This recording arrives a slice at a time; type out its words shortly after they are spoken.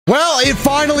Well, it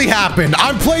finally happened.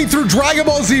 I'm playing through Dragon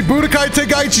Ball Z Budokai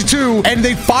Tenkaichi 2, and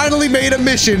they finally made a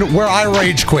mission where I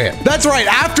rage quit. That's right,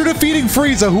 after defeating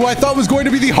Frieza, who I thought was going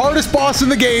to be the hardest boss in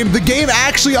the game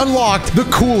actually unlocked the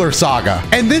Cooler Saga.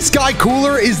 And this guy,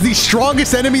 Cooler, is the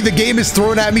strongest enemy the game has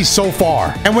thrown at me so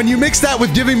far. And when you mix that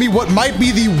with giving me what might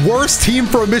be the worst team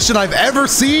for a mission I've ever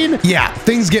seen, yeah,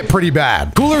 things get pretty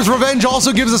bad. Cooler's Revenge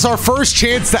also gives us our first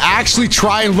chance to actually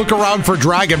try and look around for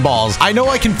Dragon Balls. I know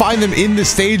I can find them in the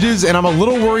stage, and I'm a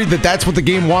little worried that that's what the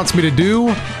game wants me to do.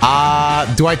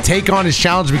 Do I take on his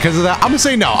challenge because of that? I'm gonna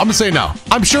say no.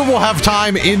 I'm sure we'll have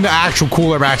time in the actual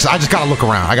Cooler matches. I just gotta look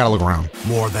around.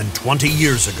 More than 20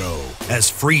 years ago,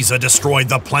 as Frieza destroyed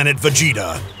the planet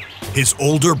Vegeta, his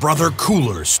older brother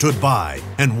Cooler stood by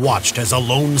and watched as a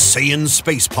lone Saiyan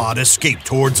space pod escaped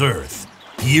towards Earth.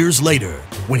 Years later,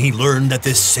 when he learned that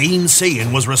this same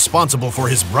Saiyan was responsible for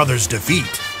his brother's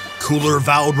defeat, Cooler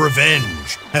vowed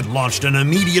revenge and launched an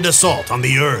immediate assault on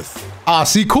the Earth.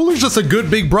 See, Cooler's just a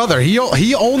good big brother. He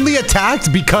only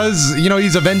attacked because, you know,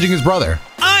 he's avenging his brother.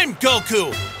 I'm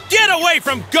Goku! Get away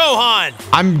from Gohan!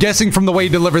 I'm guessing from the way he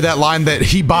delivered that line that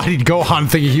he bodied Gohan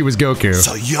thinking he was Goku.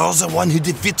 So you're the one who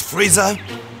defeated Frieza?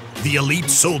 The elite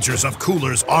soldiers of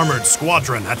Cooler's armored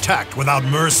squadron attacked without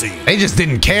mercy. They just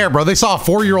didn't care, bro. They saw a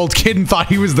 4-year-old kid and thought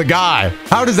he was the guy.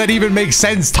 How does that even make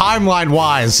sense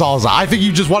timeline-wise, Salza? I think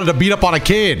you just wanted to beat up on a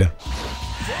kid.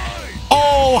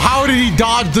 Oh, how did he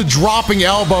dodge the dropping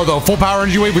elbow, though? Full power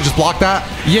energy wave would just block that?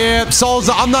 Yeah,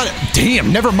 Salza, I'm not...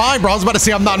 Damn, never mind, bro. I was about to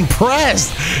say I'm not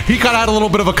impressed. He kind of had a little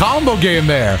bit of a combo game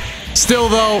there. Still,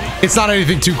 though, it's not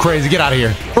anything too crazy. Get out of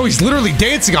here. Bro, he's literally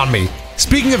dancing on me.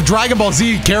 Speaking of Dragon Ball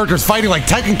Z characters fighting like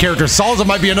Tekken characters, Salza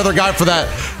might be another guy for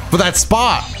that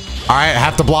spot. All right, I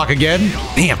have to block again.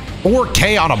 Damn,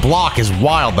 4K on a block is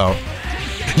wild, though.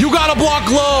 You gotta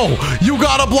block low.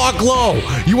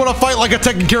 You want to fight like a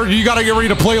Tekken character, you gotta get ready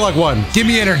to play like one. Give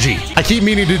me energy. I keep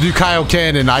meaning to do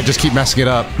Kaioken, and I just keep messing it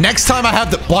up. Next time I have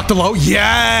to block the low.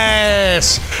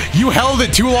 Yes! You held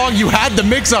it too long. You had the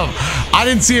mix-up. I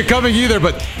didn't see it coming either,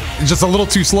 but it's just a little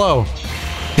too slow.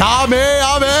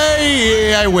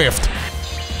 I whiffed.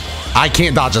 I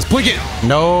can't dodge this. Blink it.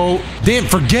 No. Damn,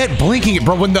 forget blinking it,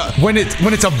 bro. When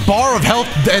it's a bar of health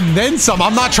and then some,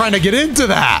 I'm not trying to get into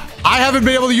that. I haven't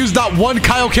been able to use that one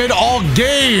Kaioken all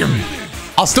game.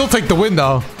 I'll still take the win,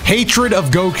 though. Hatred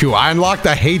of Goku. I unlocked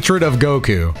the Hatred of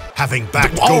Goku. Having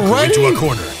backed Goku into a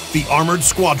corner, the armored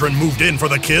squadron moved in for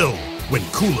the kill when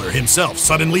Cooler himself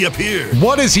suddenly appeared.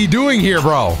 What is he doing here,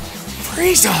 bro?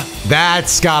 Frieza!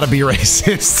 That's gotta be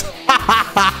racist.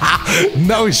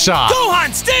 No shot.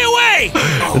 Gohan, stay away!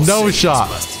 No shot.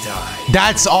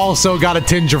 That's also got a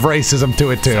tinge of racism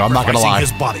to it, too. I'm not gonna lie.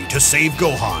 His body to save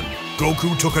Gohan,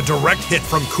 Goku took a direct hit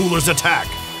from Cooler's attack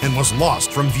and was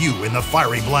lost from view in the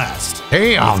fiery blast.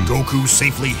 Damn. With Goku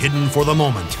safely hidden for the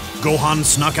moment, Gohan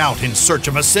snuck out in search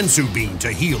of a sensu bean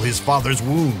to heal his father's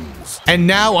wounds. And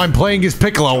now I'm playing as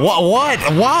Piccolo. What?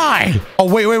 Why? Oh,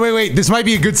 wait. This might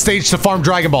be a good stage to farm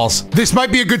Dragon Balls. This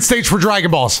might be a good stage for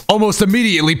Dragon Balls. Almost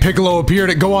immediately, Piccolo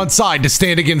appeared at Gohan's side to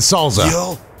stand against Salza.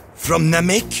 Yo, from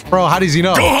Namek? Bro, how does he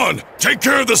know? Gohan, take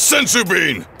care of the sensu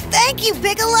bean. Thank you,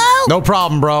 Piccolo! No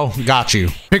problem, bro. Got you.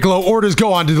 Piccolo orders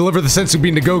Gohan to deliver the sensu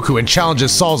bean to Goku and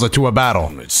challenges Salza to a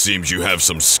battle. It seems you have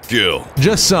some skill.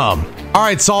 Just some. All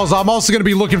right, Salza, I'm also going to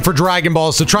be looking for Dragon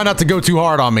Balls, so try not to go too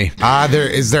hard on me.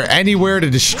 Is there anywhere to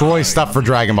destroy stuff for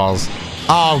Dragon Balls?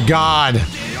 Oh, God.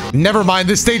 Never mind,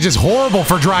 this stage is horrible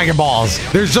for Dragon Balls.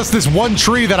 There's just this one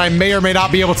tree that I may or may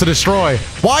not be able to destroy.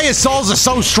 Why is Salza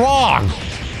so strong?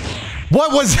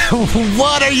 What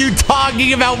are you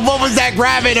talking about? What was that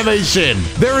grab animation?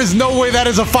 There is no way that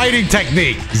is a fighting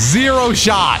technique. Zero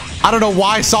shot. I don't know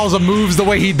why Salza moves the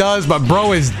way he does, but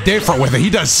bro is different with it. He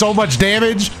does so much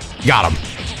damage. Got him.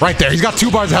 Right there. He's got 2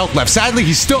 bars of health left. Sadly,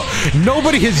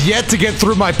 nobody has yet to get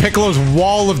through my Piccolo's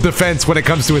wall of defense when it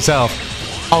comes to his health.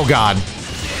 Oh, God.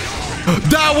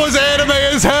 That was anime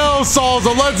as hell,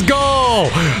 Salza. Let's go.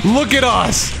 Look at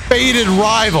us. Faded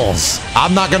rivals.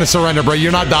 I'm not going to surrender, bro.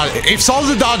 You're not dodging. If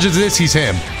Salza dodges this, he's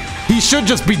him. He should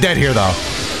just be dead here, though.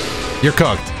 You're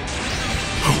cooked.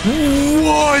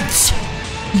 What?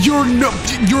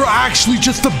 You're actually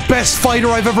just the best fighter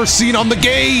I've ever seen on the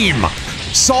game.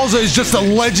 Salza is just a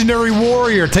legendary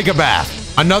warrior. Take a bath.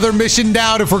 Another mission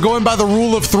down. If we're going by the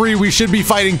rule of 3, we should be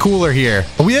fighting Cooler here.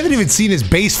 We haven't even seen his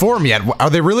base form yet. Are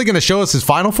they really going to show us his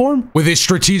final form? With his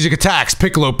strategic attacks,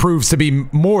 Piccolo proves to be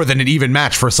more than an even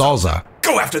match for Salza.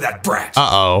 Go after that brat.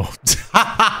 Uh-oh.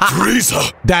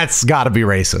 Frieza! That's gotta be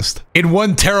racist. In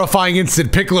one terrifying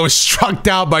instant, Piccolo is struck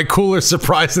down by Cooler's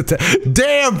surprise attack.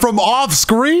 Damn, from off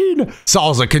screen?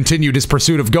 Salza continued his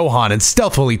pursuit of Gohan and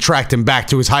stealthily tracked him back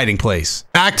to his hiding place.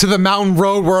 Back to the mountain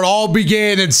road where it all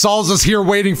began, and Salza's here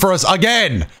waiting for us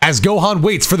again. As Gohan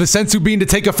waits for the Sensu Bean to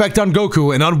take effect on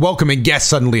Goku, an unwelcoming guest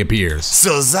suddenly appears.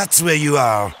 So that's where you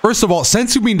are. First of all,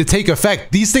 Sensu Bean to take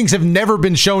effect, these things have never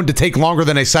been shown to take longer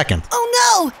than a second. Oh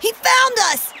no, he found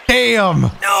us! Damn!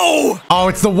 No! Oh,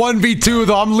 it's the 1v2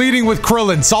 though. I'm leading with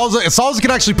Krillin. Salza can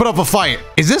actually put up a fight.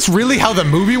 Is this really how the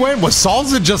movie went? Was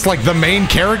Salza just like the main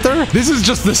character? This is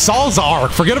just the Salza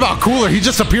arc. Forget about Cooler. He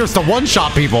just appears to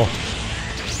one-shot people.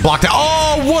 Blocked out.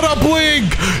 Oh, what a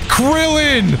blink!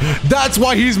 Krillin! That's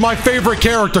why he's my favorite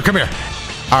character. Come here.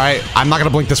 All right, I'm not gonna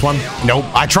blink this one. Nope,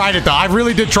 I tried it though. I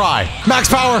really did try. Max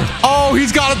power. Oh,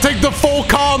 he's gotta take the full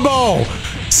combo.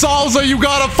 Salza, you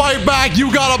gotta fight back.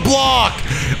 You gotta block.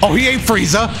 Oh, he ain't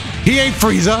Frieza. He ain't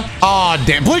Frieza. Oh,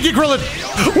 damn. Blinky Krillin.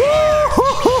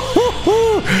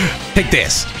 Take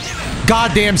this.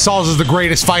 Goddamn, Salza's the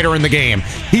greatest fighter in the game.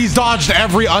 He's dodged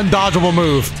every undodgeable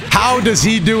move. How does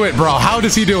he do it, bro? How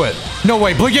does he do it? No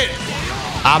way. Blink it.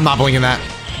 I'm not blinking that.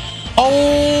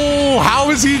 Oh, how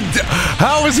is he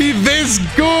this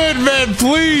good, man?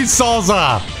 Please,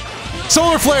 Salza.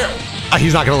 Solar Flare.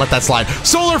 He's not gonna let that slide.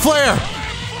 Solar Flare.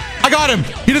 I got him.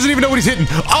 He doesn't even know what he's hitting.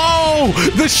 Oh,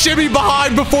 the shimmy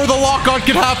behind before the lock-on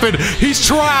can happen. He's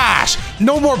trash.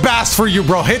 No more bass for you,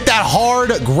 bro. Hit that hard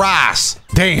grass.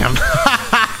 Damn.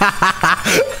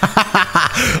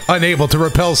 Unable to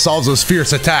repel Salza's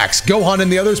fierce attacks, Gohan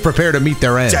and the others prepare to meet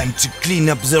their end. Time to clean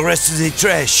up the rest of the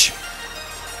trash.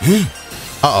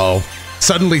 Uh-oh.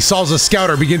 Suddenly, Salza's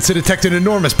scouter begins to detect an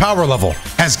enormous power level.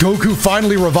 Has Goku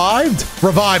finally revived?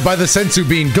 Revived by the Sensu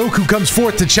Bean, Goku comes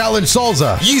forth to challenge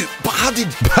Salza. But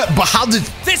how did...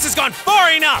 This has gone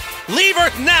far enough! Leave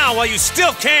Earth now while you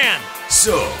still can!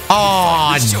 So...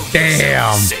 Aw,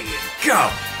 damn.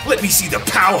 Come, let me see the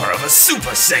power of a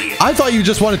Super Saiyan. I thought you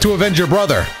just wanted to avenge your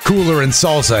brother. Cooler and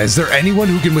Salza, is there anyone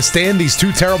who can withstand these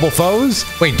two terrible foes?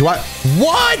 Wait, do I...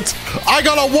 What? I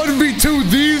got a 1v2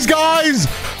 these guys?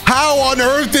 How on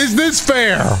earth is this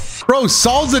fair? Bro,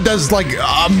 Salza does like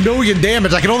 1,000,000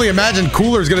 damage. I can only imagine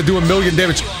Cooler's gonna do 1,000,000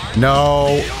 damage.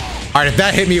 No. All right, if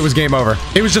that hit me, it was game over.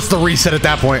 It was just the reset at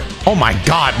that point. Oh my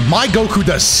God, my Goku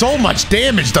does so much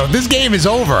damage though. This game is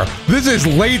over. This is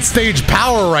late stage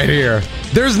power right here.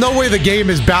 There's no way the game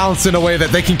is balanced in a way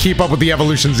that they can keep up with the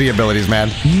Evolution Z abilities,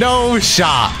 man. No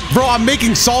shot. Bro, I'm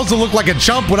making Salza look like a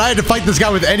chump. When I had to fight this guy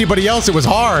with anybody else, it was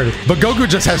hard. But Goku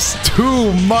just has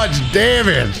too much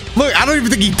damage. Look, I don't even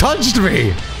think he touched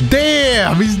me.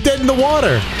 Damn, he's dead in the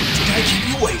water. Did I keep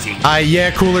you waiting?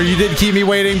 Yeah, Cooler, you did keep me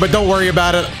waiting, but don't worry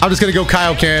about it. I'm just gonna go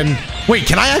Kaioken. Wait,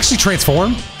 can I actually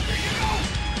transform?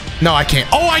 No, I can't.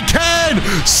 Oh, I can!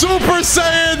 Super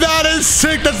Saiyan! That is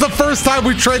sick! That's the first time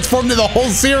we transformed in the whole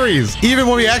series. Even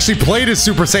when we actually played as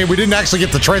Super Saiyan, we didn't actually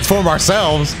get to transform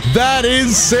ourselves. That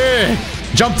is sick!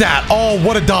 Jump that. Oh,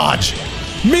 what a dodge.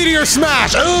 Meteor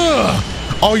Smash! Ugh!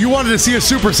 Oh, you wanted to see a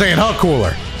Super Saiyan, huh,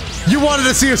 Cooler? You wanted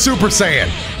to see a Super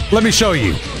Saiyan. Let me show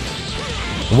you.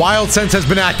 Wild Sense has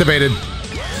been activated.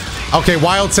 Okay,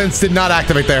 Wild Sense did not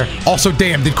activate there. Also,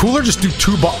 damn, did Cooler just do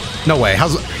two No way.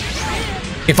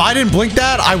 If I didn't blink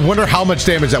that, I wonder how much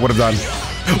damage that would have done.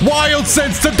 Wild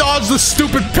Sense to dodge the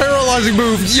stupid paralyzing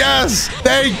move. Yes.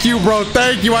 Thank you, bro.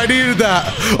 Thank you. I needed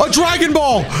that. A Dragon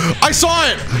Ball. I saw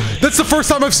it. That's the first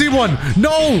time I've seen one.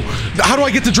 No. How do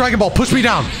I get to Dragon Ball? Push me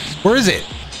down. Where is it?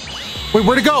 Wait,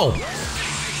 where'd it go?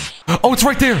 Oh, it's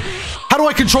right there. How do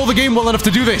I control the game well enough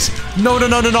to do this? No, no,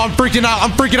 no, no, no. I'm freaking out.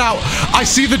 I'm freaking out. I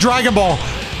see the Dragon Ball.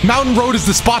 Mountain Road is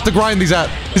the spot to grind these at.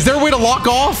 Is there a way to lock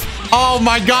off? Oh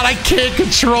my God, I can't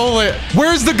control it.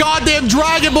 Where's the goddamn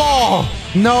Dragon Ball?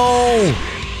 No.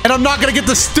 And I'm not gonna get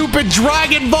the stupid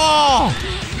Dragon Ball.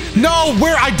 No,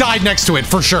 where? I died next to it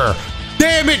for sure.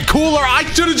 Damn it, Cooler. I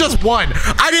should have just won.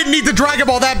 I didn't need the Dragon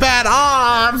Ball that bad.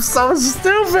 Ah, I'm so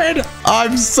stupid.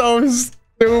 I'm so stupid.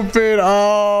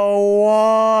 Oh,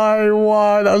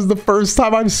 why? That was the first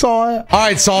time I saw it. All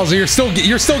right, Salza,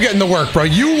 you're still getting the work, bro.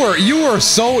 You were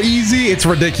so easy, it's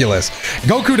ridiculous.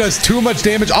 Goku does too much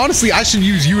damage. Honestly, I should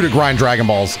use you to grind Dragon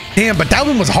Balls. Damn, but that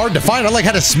one was hard to find. I like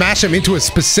had to smash him into a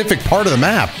specific part of the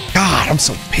map. God, I'm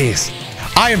so pissed.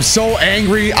 I am so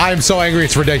angry. I am so angry.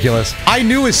 It's ridiculous. I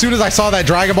knew as soon as I saw that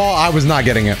Dragon Ball, I was not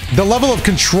getting it. The level of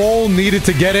control needed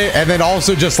to get it, and then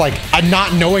also just like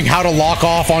not knowing how to lock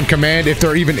off on command, if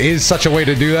there even is such a way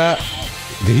to do that.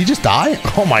 Did he just die?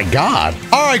 Oh my God.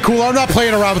 All right, cool. I'm not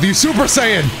playing around with you. Super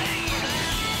Saiyan.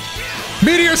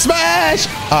 Meteor Smash!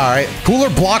 All right, Cooler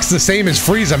blocks the same as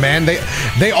Frieza, man.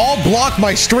 They all block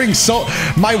my string, so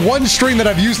my one string that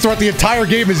I've used throughout the entire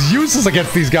game is useless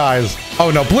against these guys. Oh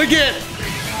no, blink it!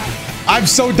 I'm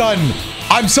so done.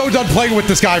 I'm so done playing with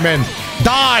this guy, man.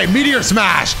 Die, Meteor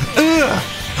Smash! Ugh.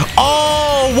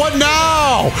 Oh, what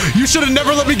now? You should have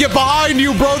never let me get behind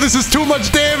you, bro. This is too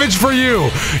much damage for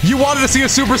you. You wanted to see a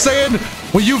Super Saiyan?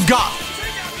 Well, you've got...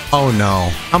 Oh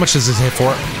no. How much does this hit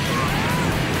for?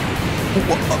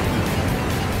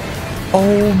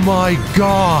 Oh my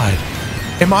God.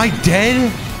 Am I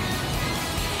dead?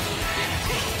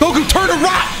 Goku, turn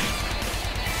around!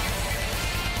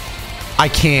 I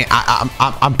can't.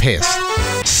 I'm pissed.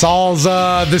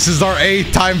 Salsa, this is our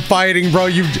 8th time fighting, bro.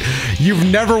 You've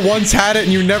never once had it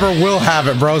and you never will have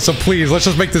it, bro. So please, let's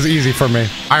just make this easy for me.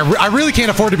 I really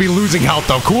can't afford to be losing health,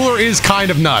 though. Cooler is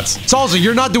kind of nuts. Salsa,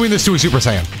 you're not doing this to a Super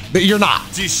Saiyan. You're not.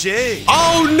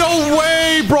 Oh, no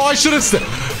way, bro. I should have...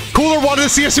 Cooler wanted to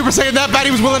see a Super Saiyan that bad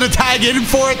he was willing to tag in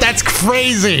for it. That's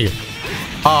crazy.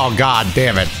 Oh, God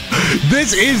damn it.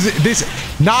 This,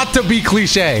 not to be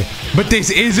cliche, but this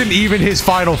isn't even his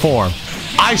final form.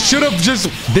 I should have just...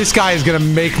 This guy is going to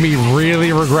make me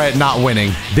really regret not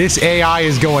winning. This AI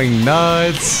is going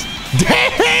nuts.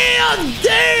 Damn!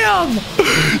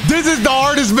 This is the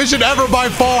hardest mission ever by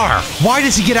far. Why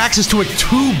does he get access to a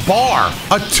 2-bar?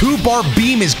 A 2-bar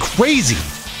beam is crazy.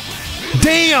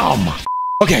 Damn!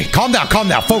 Okay, calm down,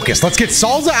 focus. Let's get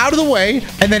Salsa out of the way,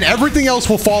 and then everything else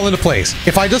will fall into place.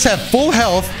 If I just have full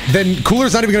health, then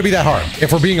Cooler's not even gonna be that hard,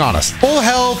 if we're being honest. Full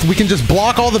health, we can just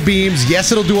block all the beams.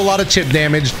 Yes, it'll do a lot of chip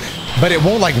damage, but it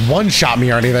won't like one-shot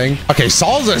me or anything. Okay,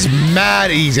 Salsa is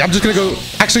mad easy. I'm just gonna go...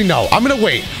 Actually, no, I'm gonna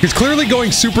wait. Because clearly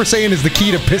going Super Saiyan is the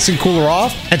key to pissing Cooler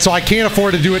off, and so I can't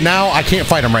afford to do it now. I can't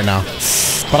fight him right now.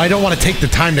 But I don't want to take the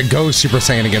time to go Super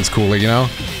Saiyan against Cooler, you know?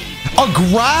 A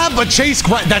grab, a chase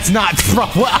grab. That's not... Bro,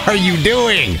 what are you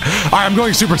doing? All right, I'm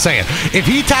going Super Saiyan. If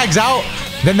he tags out,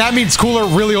 then that means Cooler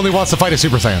really only wants to fight a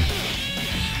Super Saiyan.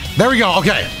 There we go.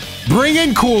 Okay. Bring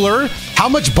in Cooler. How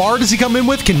much bar does he come in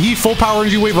with? Can he full power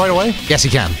energy wave right away? Yes, he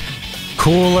can.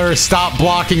 Cooler, stop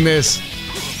blocking this.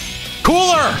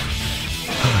 Cooler!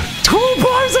 2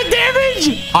 bars of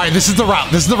damage! All right, this is the route.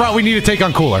 This is the route we need to take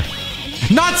on Cooler.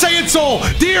 Not Saiyan Soul!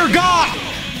 Dear God!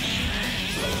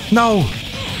 No.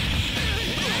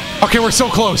 Okay, we're so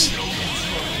close.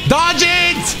 Dodge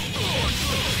it!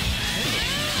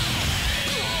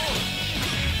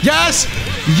 Yes!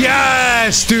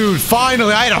 Yes, dude.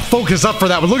 Finally, I had to focus up for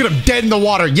that one. Look at him dead in the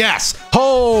water. Yes.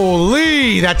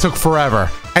 Holy, that took forever.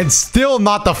 And still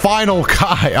not the final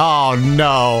guy. Oh,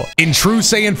 no. In true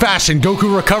Saiyan fashion,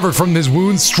 Goku recovered from his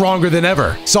wounds stronger than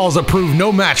ever. Salsa proved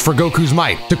no match for Goku's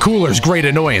might, to Cooler's great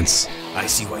annoyance. I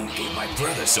see why you gave my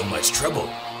brother so much trouble.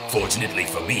 Fortunately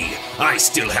for me, I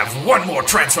still have one more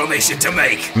transformation to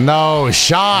make. No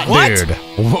shot, what? Dude.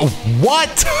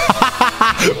 What?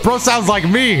 Bro sounds like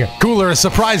me. Cooler has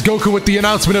surprised Goku with the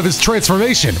announcement of his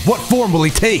transformation. What form will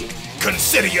he take?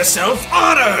 Consider yourself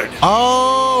honored!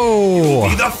 Oh! You'll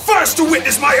be the first to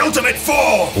witness my ultimate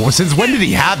form! Well, since when did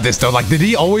he have this, though? Like, did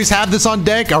he always have this on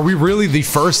deck? Are we really the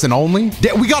first and only?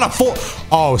 We got a full...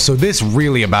 Oh, so this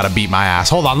really about to beat my ass.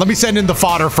 Hold on, let me send in the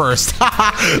fodder first.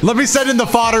 Let me send in the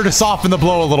fodder to soften the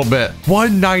blow a little bit.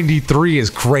 193 is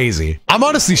crazy. I'm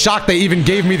honestly shocked they even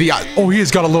gave me the... Oh, he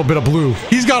has got a little bit of blue.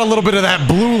 He's got a little bit of that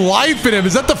blue life in him.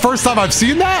 Is that the first time I've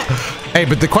seen that? Hey,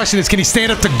 but the question is, can he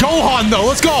stand up to Gohan, though?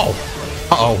 Let's go!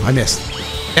 Uh-oh, I missed.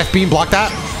 F-beam, block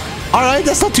that. All right,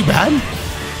 that's not too bad.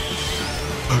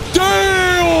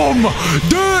 Damn!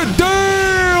 Dude,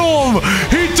 damn!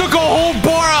 He took a whole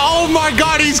bar. Oh my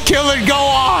God, he's killing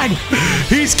Gohan.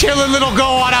 He's killing little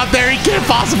Gohan out there. He can't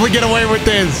possibly get away with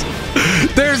this.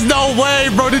 There's no way,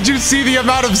 bro. Did you see the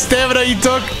amount of stamina he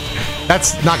took?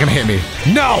 That's not gonna hit me.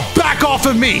 No, back off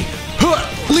of me.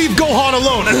 Leave Gohan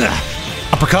alone.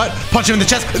 Uppercut, punch him in the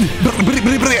chest,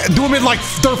 do him in like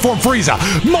third form Frieza.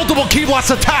 Multiple ki blast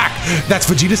attack. That's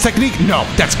Vegeta's technique? No,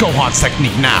 that's Gohan's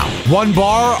technique now. 1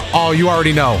 bar, oh, you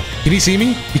already know. Can he see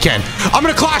me? He can. I'm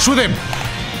gonna clash with him.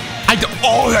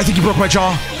 Oh, I think he broke my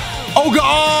jaw. Oh,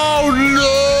 oh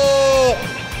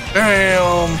no.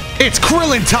 Damn. It's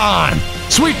Krillin time.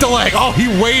 Sweep the leg. Oh, he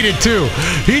waited too.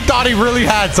 He thought he really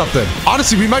had something.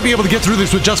 Honestly, we might be able to get through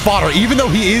this with just fodder. Even though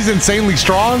he is insanely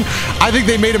strong, I think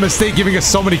they made a mistake giving us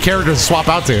so many characters to swap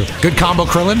out to. Good combo,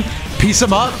 Krillin. Piece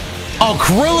him up. Oh,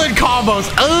 Krillin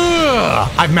combos. Ugh.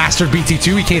 I've mastered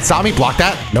BT2. He can't stop me. Block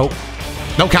that. Nope.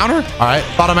 No counter? All right.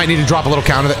 Thought I might need to drop a little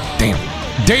counter. Damn.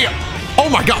 Damn. Oh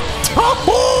my God.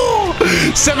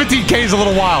 17K is a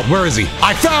little wild. Where is he?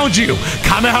 I found you.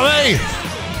 Kamehameha.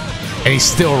 And he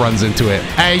still runs into it.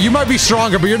 Hey, you might be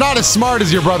stronger, but you're not as smart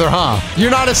as your brother, huh?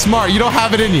 You're not as smart. You don't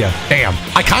have it in you. Damn.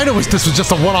 I kind of wish this was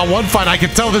just a one-on-one fight. I can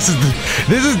tell this is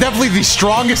definitely the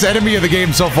strongest enemy of the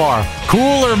game so far.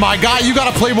 Cooler, my guy. You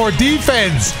got to play more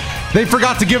defense. They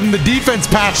forgot to give him the defense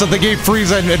patch that they gave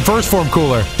Frieza in first form.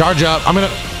 Cooler. Charge up. I'm gonna...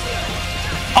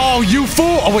 Oh, you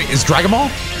fool. Oh, wait. Is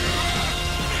Dragonball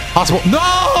possible? No!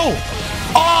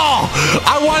 Oh!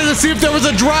 I wanted to see if there was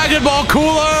a Dragonball.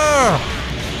 Cooler!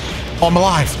 Oh, I'm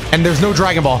alive. And there's no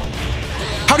Dragonball.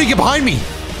 How did he get behind me?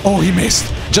 Oh, he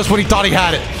missed. Just when he thought he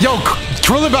had it. Yo,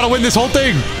 Krillin about to win this whole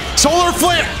thing. Solar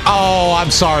flare. Oh,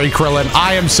 I'm sorry, Krillin.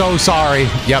 I am so sorry.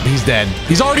 Yep, he's dead.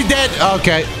 He's already dead.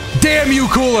 Okay. Damn you,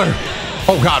 Cooler.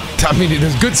 Oh, God. I mean, it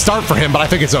was a good start for him, but I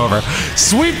think it's over.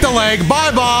 Sweep the leg.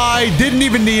 Bye-bye. Didn't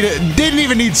even need it. Didn't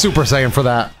even need Super Saiyan for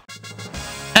that.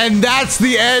 And that's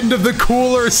the end of the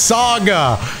Cooler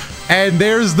saga. And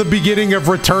there's the beginning of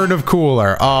Return of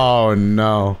Cooler. Oh,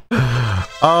 no.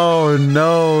 Oh,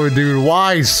 no, dude.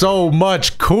 Why so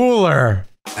much Cooler?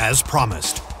 As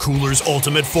promised, Cooler's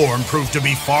ultimate form proved to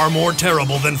be far more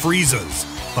terrible than Frieza's.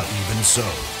 But even so,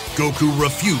 Goku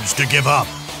refused to give up.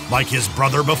 Like his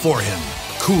brother before him,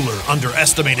 Cooler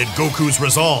underestimated Goku's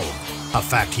resolve, a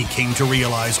fact he came to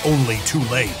realize only too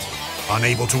late.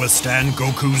 Unable to withstand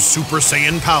Goku's Super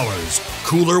Saiyan powers,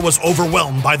 Cooler was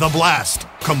overwhelmed by the blast,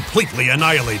 completely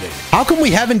annihilated. How come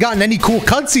we haven't gotten any cool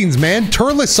cutscenes, man?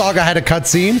 Turnless Saga had a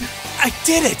cutscene. I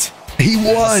did it! He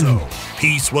won. So,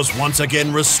 peace was once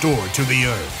again restored to the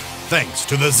Earth, thanks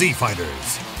to the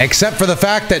Z-Fighters. Except for the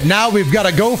fact that now we've got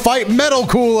to go fight Metal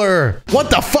Cooler. What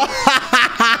the fuck?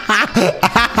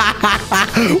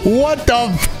 What the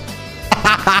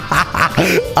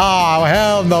oh,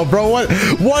 hell no, bro.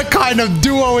 What kind of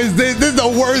duo is this? This is the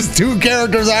worst two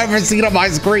characters I've ever seen on my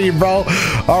screen, bro.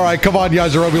 All right, come on,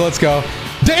 Yajirobe, let's go.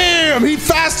 Damn, he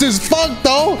fast as fuck,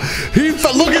 though.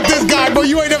 Look at this guy, bro.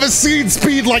 You ain't ever seen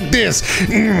speed like this.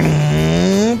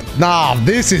 Nah,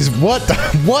 this is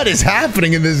what is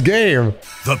happening in this game?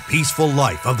 The peaceful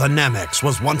life of the Nameks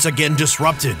was once again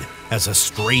disrupted as a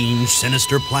strange,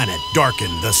 sinister planet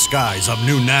darkened the skies of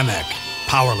New Namek.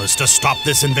 Powerless to stop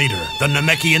this invader, the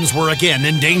Namekians were again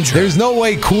in danger. There's no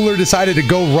way Cooler decided to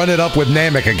go run it up with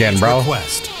Namek again, bro.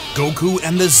 Request. Goku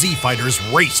and the Z-Fighters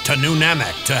raced to New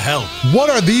Namek to help. What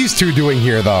are these two doing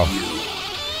here, though?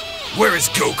 Where is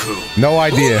Goku? No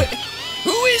idea.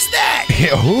 Who is that?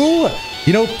 Who?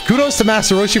 You know, kudos to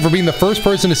Master Roshi for being the first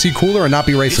person to see Cooler and not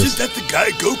be racist. Isn't that the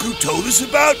guy Goku told us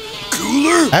about?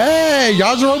 Cooler? Hey,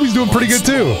 Yajirobe's doing pretty good,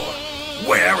 too.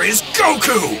 Where is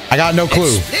Goku? I got no clue.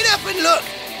 Split up and look.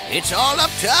 It's all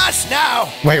up to us now.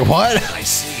 Wait, what? I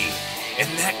see. In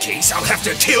that case, I'll have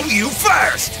to kill you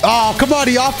first. Oh, come on.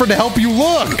 He offered to help you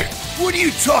look. What are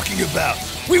you talking about?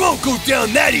 We won't go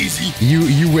down that easy.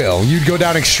 You will. You'd go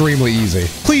down extremely easy.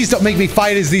 Please don't make me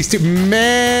fight as these two.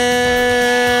 Man.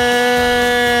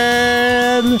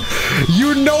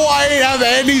 You know I ain't have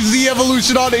any Z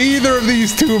evolution on either of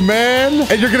these two, man.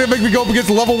 And you're going to make me go up against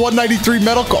level 193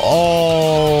 Metal.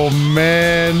 Oh,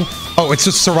 man. Oh, it's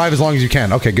just survive as long as you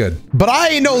can. Okay, good. But I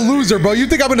ain't no loser, bro. You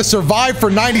think I'm going to survive for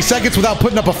 90 seconds without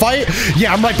putting up a fight?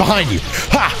 Yeah, I'm right behind you.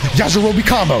 Ha! Yajirobe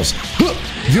combos. Huh.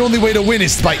 The only way to win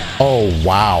is by... Oh,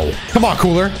 wow. Come on,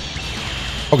 Cooler.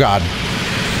 Oh, God.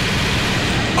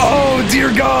 Oh,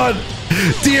 dear God.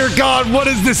 Dear God, what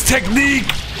is this technique?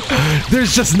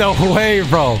 There's just no way,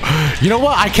 bro. You know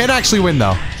what? I can actually win,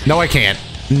 though. No, I can't.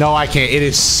 No, I can't. It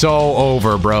is so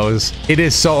over, bros. It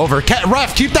is so over.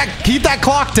 Ref, keep that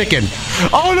clock ticking.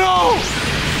 Oh, no.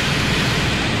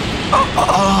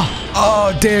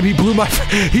 Oh, damn, he blew my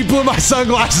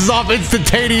sunglasses off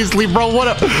instantaneously, bro. What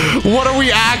are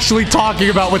we actually talking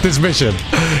about with this mission?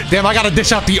 Damn, I gotta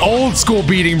dish out the old school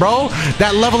beating, bro.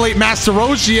 That level 8 Master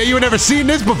Roshi, you ain't never seen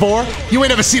this before. You ain't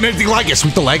never seen anything like it.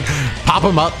 Sweep the leg, pop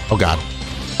him up. Oh, God.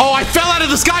 Oh, I fell out of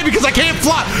the sky because I can't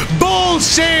fly.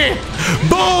 Bullshit.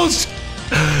 Bullshit.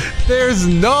 There's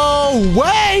no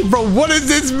way, bro. What is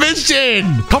this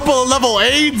mission? Couple of level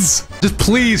 8s? Just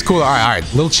please, cool. All right.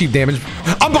 Little cheap damage.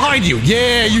 I'm behind you.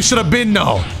 Yeah, you should have been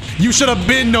known. You should have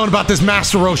been known about this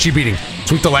Master Roshi beating.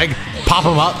 Sweep the leg. Pop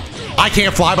him up. I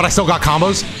can't fly, but I still got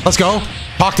combos. Let's go.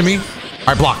 Talk to me. All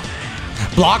right, block.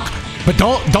 Block, but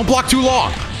don't block too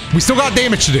long. We still got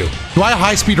damage to do. Do I have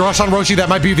high speed rush on Roshi? That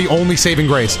might be the only saving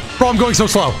grace. Bro, I'm going so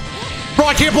slow. Bro,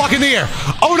 I can't block in the air.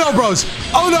 Oh, no, bros.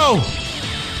 Oh, no.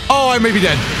 Oh, I may be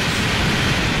dead.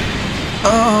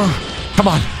 Come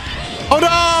on. Oh,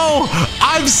 no.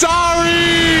 I'm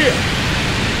sorry.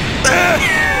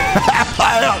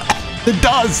 It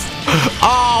does.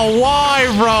 Oh, why,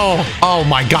 bro? Oh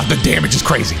my God, the damage is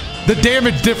crazy. The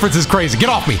damage difference is crazy. Get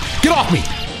off me. Get off me.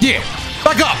 Yeah.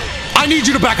 Back up. I need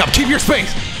you to back up. Keep your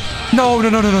space. No, no,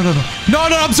 no, no, no, no, no. No,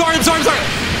 no, I'm sorry. I'm sorry. I'm sorry.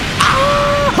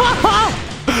 Ah!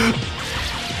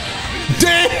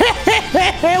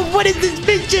 Damn, what is this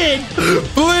mission?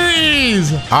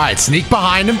 Please. All right, sneak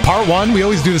behind him. Part 1. We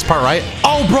always do this part, right?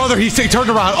 Oh, brother, he turned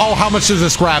around. Oh, how much does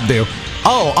this grab do?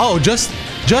 Oh, just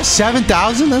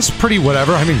 7,000? That's pretty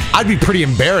whatever. I mean, I'd be pretty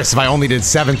embarrassed if I only did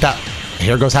 7,000.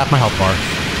 Here goes half my health bar.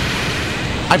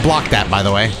 I blocked that, by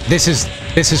the way. This is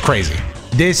crazy.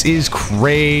 This is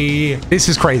crazy.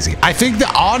 I think the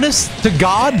honest to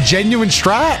God, genuine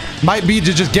strat might be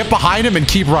to just get behind him and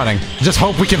keep running. Just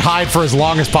hope we can hide for as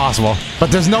long as possible.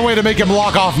 But there's no way to make him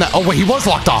lock off now. Oh, wait, he was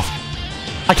locked off.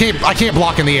 I can't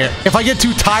block in the air. If I get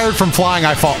too tired from flying,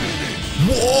 I fall.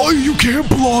 Why? You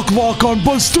can't lock on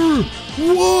Buster.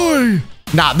 Why?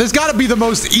 Nah, this gotta be the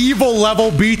most evil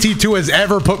level BT2 has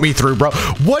ever put me through, bro.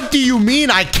 What do you mean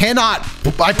I cannot?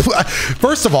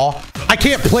 First of all, I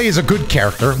can't play as a good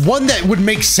character. One that would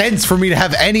make sense for me to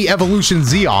have any evolution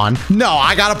Z on. No,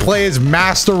 I gotta play as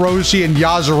Master Roshi and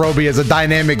Yajirobe as a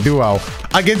dynamic duo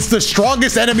against the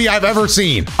strongest enemy I've ever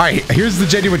seen. All right, here's the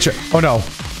genuine shit. Oh no.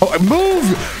 Oh,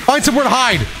 move! Find somewhere to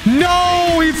hide.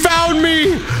 No, he found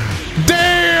me!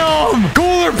 Damn!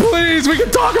 Cooler, please! We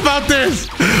can talk about this!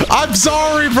 I'm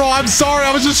sorry, bro. I'm sorry.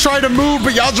 I was just trying to move,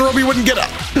 but Yajirobe wouldn't get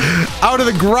out of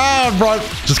the ground, bro.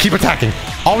 Just keep attacking.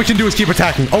 All we can do is keep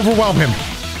attacking. Overwhelm him.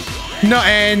 No,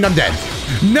 and I'm dead.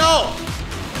 No!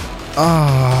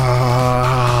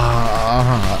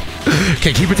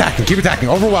 Okay, keep attacking. Keep attacking.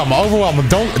 Overwhelm him. Overwhelm him.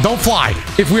 Don't fly.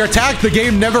 If we are attacked, the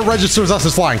game never registers us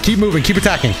as flying. Keep moving. Keep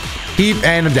attacking.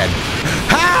 And I'm dead.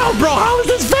 How, bro? How is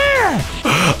this fair?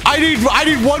 I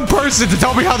need one person to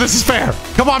tell me how this is fair.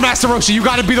 Come on, Master Roshi, you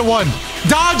gotta be the one.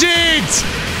 Dodge it!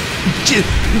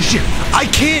 I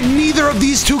can't. Neither of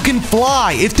these two can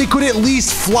fly. If they could at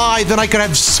least fly, then I could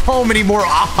have so many more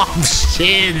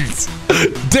options.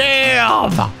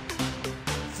 Damn.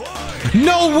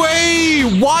 No way!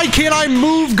 Why can't I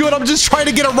move good? I'm just trying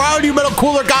to get around you, Metal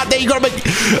Cooler. God damn, you gonna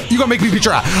make me beat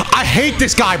your ass. I hate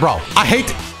this guy, bro. I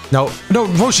hate. No,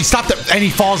 Roshi, stop that. And he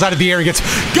falls out of the air and gets.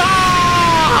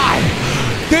 God!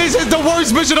 This is the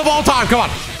worst mission of all time. Come on.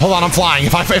 Hold on, I'm flying.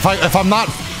 If I'm not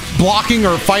blocking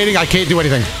or fighting, I can't do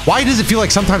anything. Why does it feel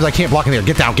like sometimes I can't block in the air?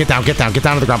 Get down, get down, get down, get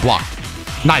down to the ground. Block.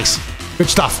 Nice. Good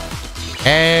stuff.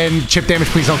 And chip damage,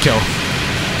 please don't kill.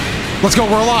 Let's go,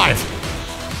 we're alive.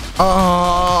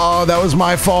 Oh, that was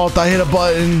my fault. I hit a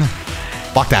button.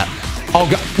 Block that. Oh,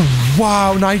 God.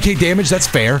 Wow, 9k damage. That's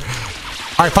fair.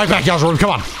 All right, fight back, Yajirobe. Come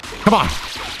on. Come on.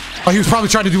 Oh, he was probably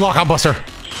trying to do Lockout Buster.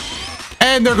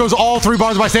 And there goes all 3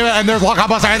 bars of my stamina, and there's Lockout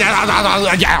Buster.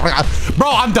 Bro,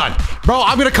 I'm done. Bro,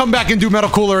 I'm going to come back and do Metal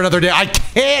Cooler another day. I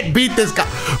can't beat this guy.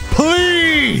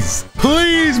 Please.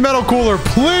 Please, Metal Cooler.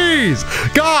 Please.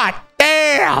 God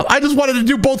damn. I just wanted to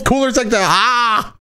do both coolers like that.